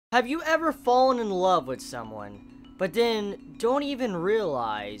Have you ever fallen in love with someone, but then don't even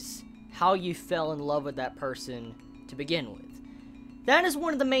realize how you fell in love with that person to begin with? That is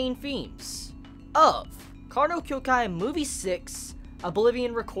one of the main themes of空の境界Movie 6,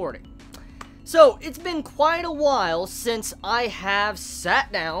 Oblivion Recording. So, it's been quite a while since I have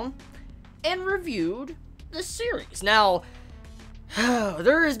sat down and reviewed the series. Now,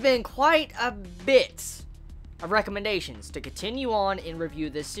 there has been quite a bit of recommendations to continue on and review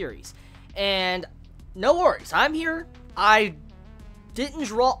this series. And no worries, I'm here. I didn't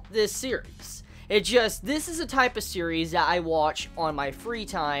drop this series. This is a type of series that I watch on my free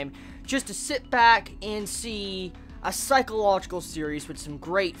time just to sit back and see a psychological series with some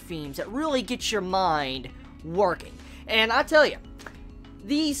great themes that really get your mind working. And I tell you,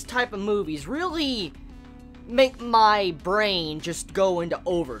 these type of movies really make my brain just go into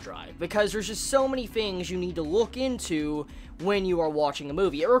overdrive, because there's just so many things you need to look into when you are watching a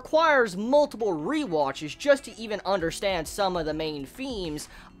movie. It requires multiple rewatches just to even understand some of the main themes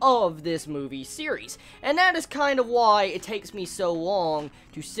of this movie series. And that is kind of why it takes me so long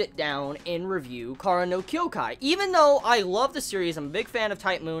to sit down and review空の境界. Even though I love the series, I'm a big fan of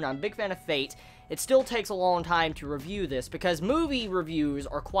Type Moon, I'm a big fan of Fate, it still takes a long time to review this, because movie reviews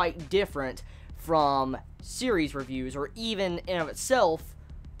are quite different from series reviews, or even in of itself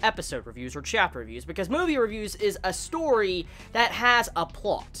episode reviews or chapter reviews, because movie reviews is a story that has a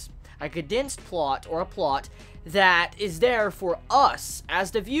plot, a condensed plot, or a plot that is there for us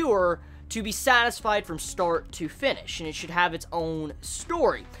as the viewer to be satisfied from start to finish, and it should have its own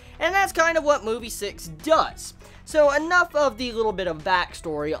story. And that's kind of what movie 6 does. So enough of the little bit of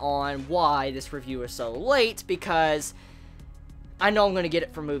backstory on why this review is so late, because I know I'm going to get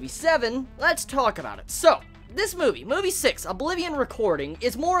it for movie 7. Let's talk about it. So, this movie, movie 6, Oblivion Recording,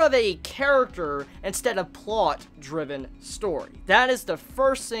 is more of a character instead of plot-driven story. That is the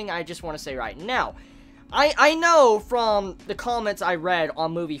first thing I just want to say right now. I know from the comments I read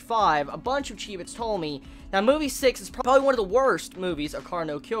on movie 5, a bunch of Chibits told me that movie 6 is probably one of the worst movies of空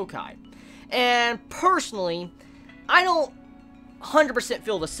の境界. And personally, I don't 100%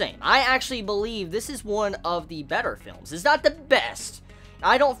 feel the same. I actually believe this is one of the better films. It's not the best.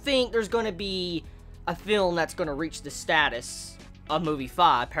 I don't think there's going to be a film that's going to reach the status of movie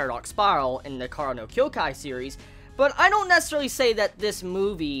 5, Paradox Spiral, in the空の境界series, but I don't necessarily say that this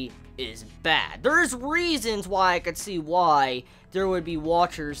movie is bad. There's reasons why I could see why there would be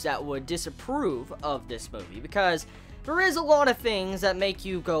watchers that would disapprove of this movie, because there is a lot of things that make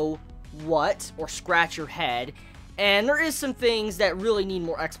you go, what, or scratch your head. And there is some things that really need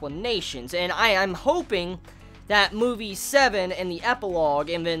more explanations, and I'm hoping that movie 7 and the epilogue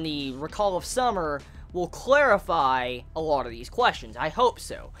and then the Recall of Summer will clarify a lot of these questions. I hope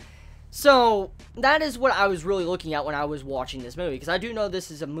so. So, that is what I was really looking at when I was watching this movie, because I do know this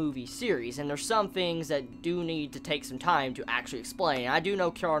is a movie series, and there's some things that do need to take some time to actually explain. I do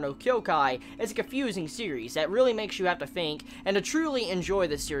know空の境界is a confusing series that really makes you have to think, and to truly enjoy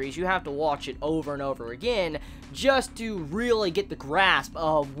the series, you have to watch it over and over again just to really get the grasp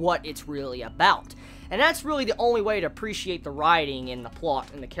of what it's really about. And that's really the only way to appreciate the writing and the plot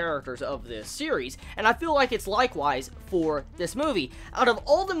and the characters of this series. And I feel like it's likewise for this movie. Out of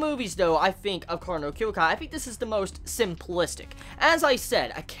all the movies, though, I think of空の境界, I think this is the most simplistic. As I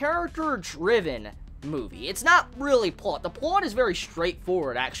said, a character-driven movie. It's not really plot. The plot is very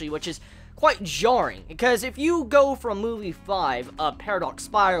straightforward, actually, which is quite jarring. Because if you go from movie 5, Paradox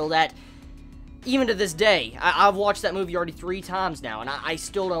Spiral, that even to this day, I've watched that movie already 3 times now, and I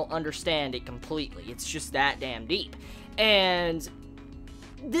still don't understand it completely. It's just that damn deep. And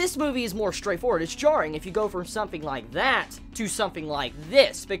this movie is more straightforward. It's jarring if you go from something like that to something like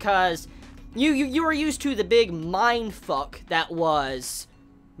this, because you were used to the big mindfuck that was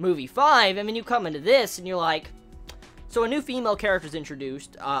movie 5, and then you come into this, and you're like, so a new female character is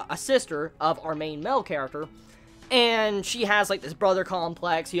introduced, a sister of our main male character, and she has, like, this brother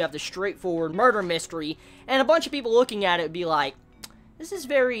complex. You have this straightforward murder mystery, and a bunch of people looking at it would be like, this is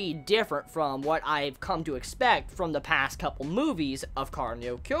very different from what I've come to expect from the past couple movies of空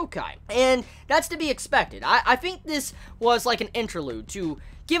の境界. And that's to be expected. I think this was like an interlude to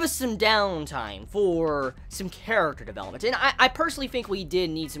give us some downtime for some character development. And I personally think we did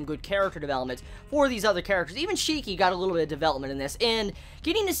need some good character development for these other characters. Even Shiki got a little bit of development in this, and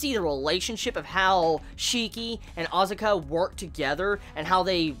getting to see the relationship of how Shiki and Asuka worked together and how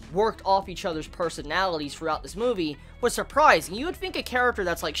they worked off each other's personalities throughout this movie was surprising. You would think a character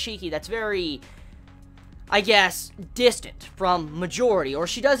that's like Shiki, that's very, I guess, distant from majority, or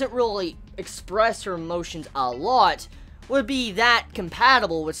she doesn't really express her emotions a lot, would be that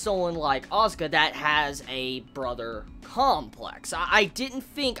compatible with someone like Asuka that has a brother complex. I didn't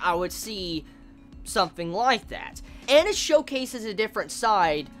think I would see something like that. And it showcases a different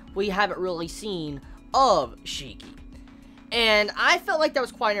side we haven't really seen of Shiki. And I felt like that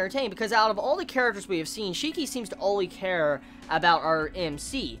was quite entertaining, because out of all the characters we have seen, Shiki seems to only care about our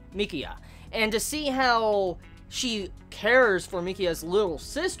MC, Mikiya. And to see how she cares for Mikiya's little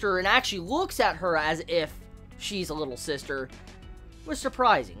sister and actually looks at her as if she's a little sister was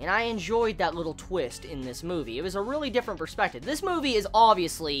surprising. And I enjoyed that little twist in this movie. It was a really different perspective. This movie is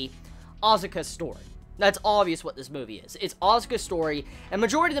obviously Asuka's story. That's obvious what this movie is. It's Asuka's story, and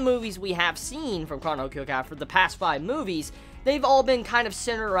majority of the movies we have seen from Chrono Kyoukai for the past 5 movies, they've all been kind of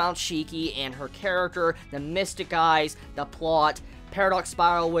centered around Shiki and her character, the mystic eyes, the plot, paradox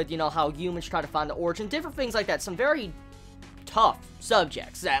spiral with, you know, how humans try to find the origin, different things like that. Some very tough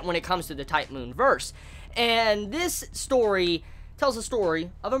subjects that when it comes to the Type Moon verse. And this story tells the story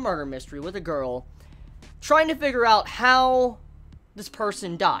of a murder mystery with a girl trying to figure out how this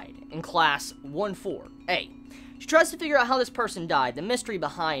person died in class 1-4A. She tries to figure out how this person died, the mystery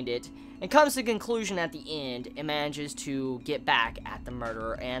behind it, and comes to the conclusion at the end and manages to get back at the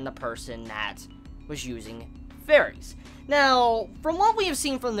murderer and the person that was using fairies. Now, from what we have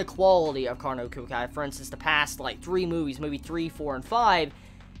seen from the quality of Chrono Kyoukai, for instance, the past, like, 3 movies, maybe 3, 4, and 5,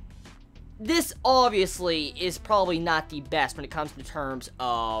 this obviously is probably not the best when it comes to terms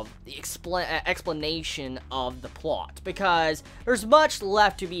of the explanation of the plot, because there's much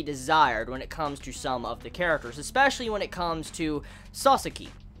left to be desired when it comes to some of the characters, especially when it comes to Sasaki,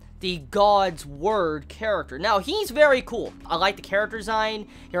 the God's Word character. Now, he's very cool. I like the character design.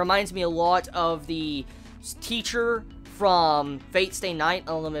 He reminds me a lot of the teacher from Fate Stay Night,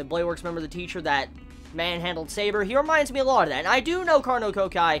 Unlimited Blade Works. Remember the teacher that manhandled Saber? He reminds me a lot of that. And I do know Chrono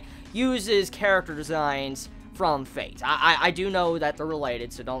Kyoukai uses character designs from Fate. I do know that they're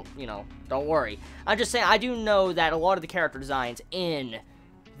related, so don't worry. I'm just saying, I do know that a lot of the character designs in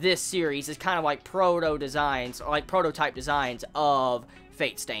this series is kind of like proto-designs, or like prototype designs of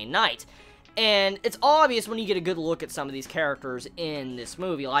Fate Stay Night. And it's obvious when you get a good look at some of these characters in this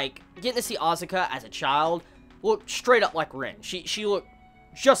movie, like getting to see Asuka as a child look straight up like Rin. She looked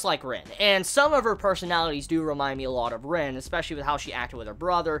just like Rin. And some of her personalities do remind me a lot of Rin, especially with how she acted with her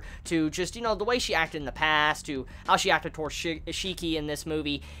brother, to just, you know, the way she acted in the past, to how she acted towards Shiki in this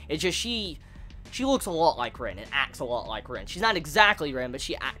movie. It's just, she looks a lot like Rin and acts a lot like Rin. She's not exactly Rin, but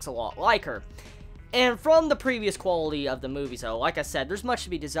she acts a lot like her. And from the previous quality of the movies, though, like I said, there's much to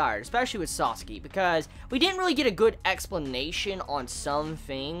be desired, especially with Sasaki, because we didn't really get a good explanation on some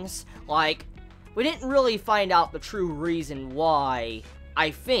things. Like, we didn't really find out the true reason why.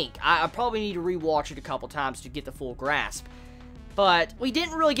 I think I probably need to rewatch it a couple times to get the full grasp. But we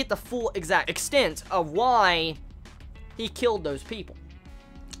didn't really get the full exact extent of why he killed those people.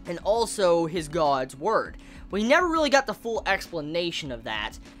 And also his God's Word. We never really got the full explanation of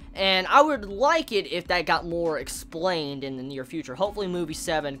that. And I would like it if that got more explained in the near future. Hopefully movie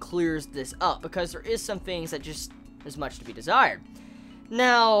 7 clears this up, because there is some things that just is much to be desired.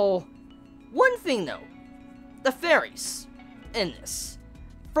 Now, one thing though, the fairies in this.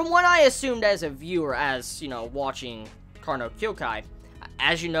 From what I assumed as a viewer, as, you know, watching Chrono Kyoukai,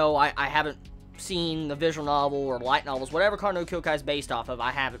 as you know, I haven't seen the visual novel or light novels, whatever Chrono Kyoukai is based off of,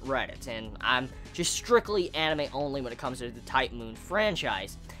 I haven't read it, and I'm just strictly anime only when it comes to the Type Moon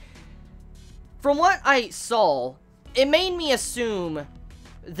franchise. From what I saw, it made me assume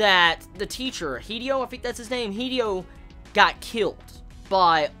that the teacher, Hideo, I think that's his name, Hideo, got killed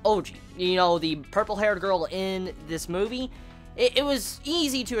by Oji. You know, the purple-haired girl in this movie. It was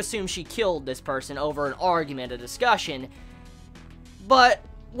easy to assume she killed this person over an argument, a discussion, but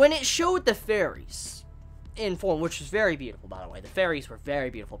when it showed the fairies in form, which was very beautiful, by the way, the fairies were very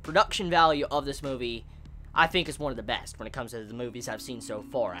beautiful. Production value of this movie, I think, is one of the best when it comes to the movies I've seen so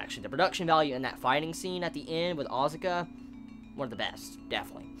far, actually. The production value in that fighting scene at the end with Asuka, one of the best,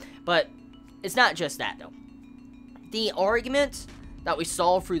 definitely. But it's not just that, though. The argument that we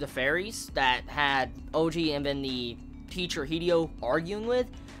saw through the fairies that had Oji and then the teacher Hideo arguing with,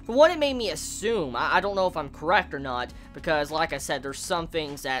 from what it made me assume, I don't know if I'm correct or not, because like I said, there's some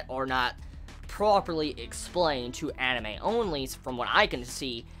things that are not properly explained to anime only, from what I can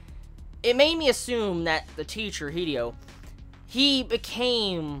see. It made me assume that the teacher Hideo, he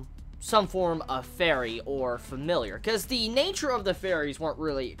became some form of fairy or familiar, because the nature of the fairies weren't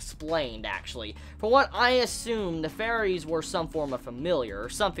really explained, actually. From what I assumed, the fairies were some form of familiar, or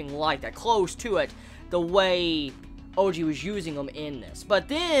something like that, close to it, the way Oji was using them in this. But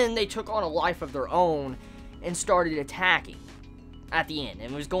then they took on a life of their own and started attacking. at the end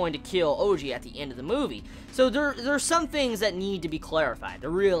and was going to kill Oji at the end of the movie. So there's some things that need to be clarified. There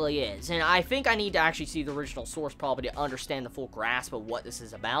really is. And I think I need to actually see the original source probably to understand the full grasp of what this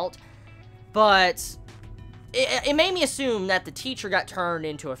is about. But it made me assume that the teacher got turned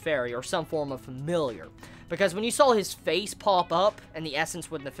into a fairy or some form of familiar. Because when you saw his face pop up, and the essence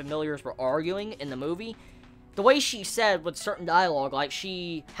when the familiars were arguing in the movie, the way she said with certain dialogue, like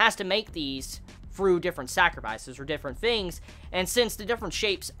she has to make these through different sacrifices or different things, and since the different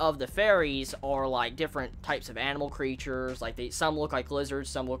shapes of the fairies are like different types of animal creatures, like some look like lizards,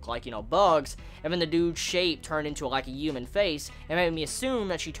 some look like, you know, bugs, and then the dude's shape turned into like a human face, it made me assume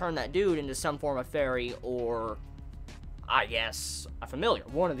that she turned that dude into some form of fairy or, I guess, a familiar,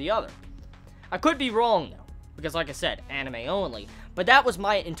 one or the other. I could be wrong though, because like I said, anime only, but that was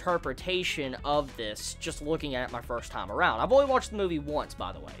my interpretation of this, just looking at it my first time around. I've only watched the movie once,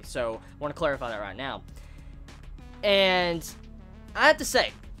 by the way, so I want to clarify that right now. And I have to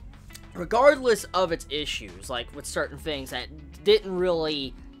say, regardless of its issues, like with certain things that didn't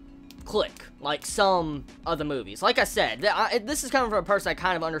really click, like some of the movies. Like I said, this is coming from a person that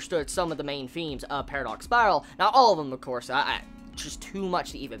kind of understood some of the main themes of Paradox Spiral. Not all of them, of course, just too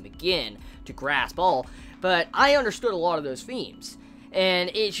much to even begin to grasp all, but I understood a lot of those themes.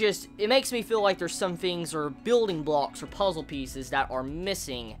 And it makes me feel like there's some things or building blocks or puzzle pieces that are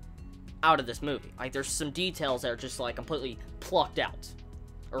missing out of this movie. Like, there's some details that are just, like, completely plucked out,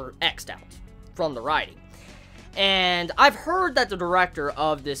 or X'd out from the writing. And I've heard that the director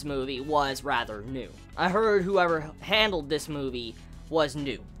of this movie was rather new. I heard whoever handled this movie was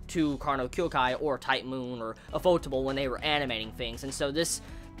new to空の境界or Type Moon or Ufotable when they were animating things, and so this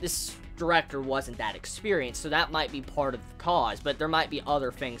director wasn't that experienced, so that might be part of the cause, but there might be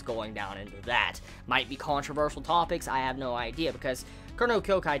other things going down into that. Might be controversial topics, I have no idea, because空の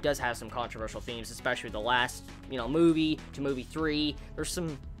境界does have some controversial themes, especially the last, you know, movie to movie 3. There's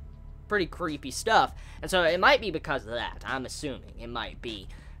some pretty creepy stuff, and so it might be because of that. I'm assuming it might be,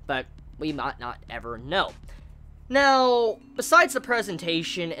 but we might not ever know. Now, besides the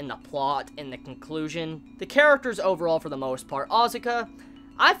presentation and the plot and the conclusion, the characters overall for the most part, Asuka,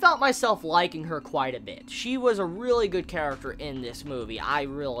 I felt myself liking her quite a bit. She was a really good character in this movie. I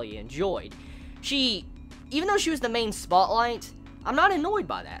really enjoyed. Even though she was the main spotlight, I'm not annoyed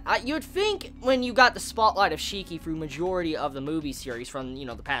by that. You would think when you got the spotlight of Shiki through majority of the movie series from, you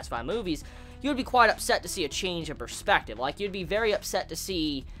know, the past 5 movies, you would be quite upset to see a change of perspective. Like, you'd be very upset to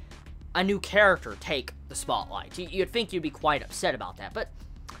see a new character take the spotlight. You'd think you'd be quite upset about that, but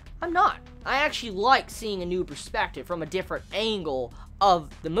I'm not. I actually like seeing a new perspective from a different angle of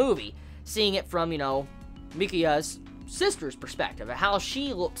the movie. Seeing it from, you know, Mikuya's sister's perspective, of how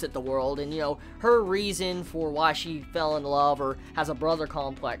she looks at the world, and, you know, her reason for why she fell in love or has a brother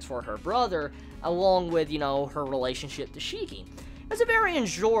complex for her brother, along with, you know, her relationship to Shiki. It's a very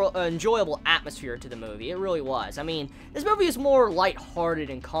enjoyable atmosphere to the movie. It really was. I mean, this movie is more lighthearted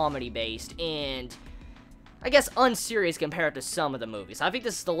and comedy-based, and I guess unserious compared to some of the movies. I think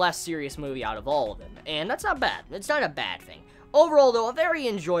this is the less serious movie out of all of them, and that's not bad. It's not a bad thing. Overall, though, a very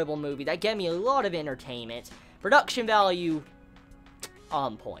enjoyable movie that gave me a lot of entertainment. Production value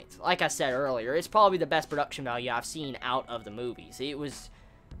on point. Like I said earlier, it's probably the best production value I've seen out of the movies. It was,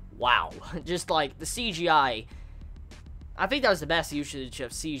 wow. Just like the CGI, I think that was the best usage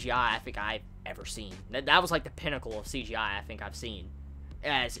of CGI I think I've ever seen. That was like the pinnacle of CGI I think I've seen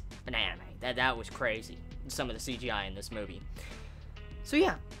as an anime. That was crazy, some of the CGI in this movie. So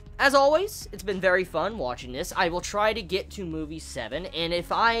yeah, as always, it's been very fun watching this. I will try to get to movie 7, and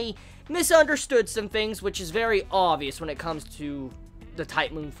if I misunderstood some things, which is very obvious when it comes to the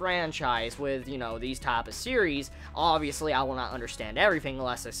Type Moon franchise with, you know, these type of series, obviously I will not understand everything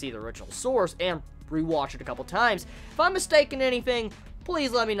unless I see the original source and rewatch it a couple times. If I'm mistaken anything,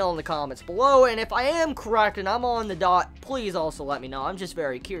 please let me know in the comments below, and if I am correct and I'm on the dot, please also let me know. I'm just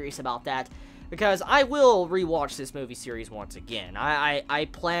very curious about that, because I will rewatch this movie series once again. I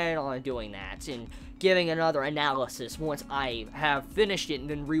plan on doing that and giving another analysis once I have finished it and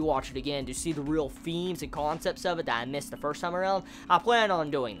then rewatch it again to see the real themes and concepts of it that I missed the first time around. I plan on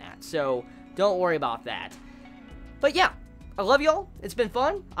doing that, so don't worry about that. But yeah, I love y'all. It's been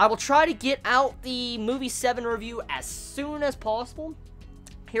fun. I will try to get out the movie 7 review as soon as possible.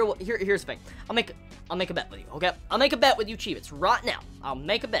 Here's the thing. I'll make a bet with you, okay? I'll make a bet with you, Chibits, right now. I'll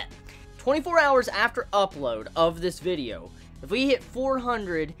make a bet. 24 hours after upload of this video, if we hit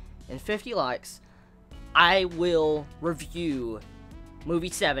 450 likes, I will review movie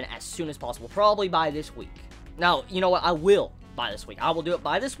 7 as soon as possible, probably by this week. Now, you know what? I will by this week. I will do it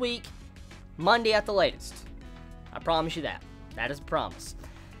by this week, Monday at the latest. I promise you that. That is a promise.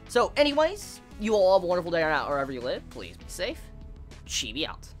 So, anyways, you all have a wonderful day or night wherever you live. Please be safe, Chibi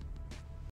out.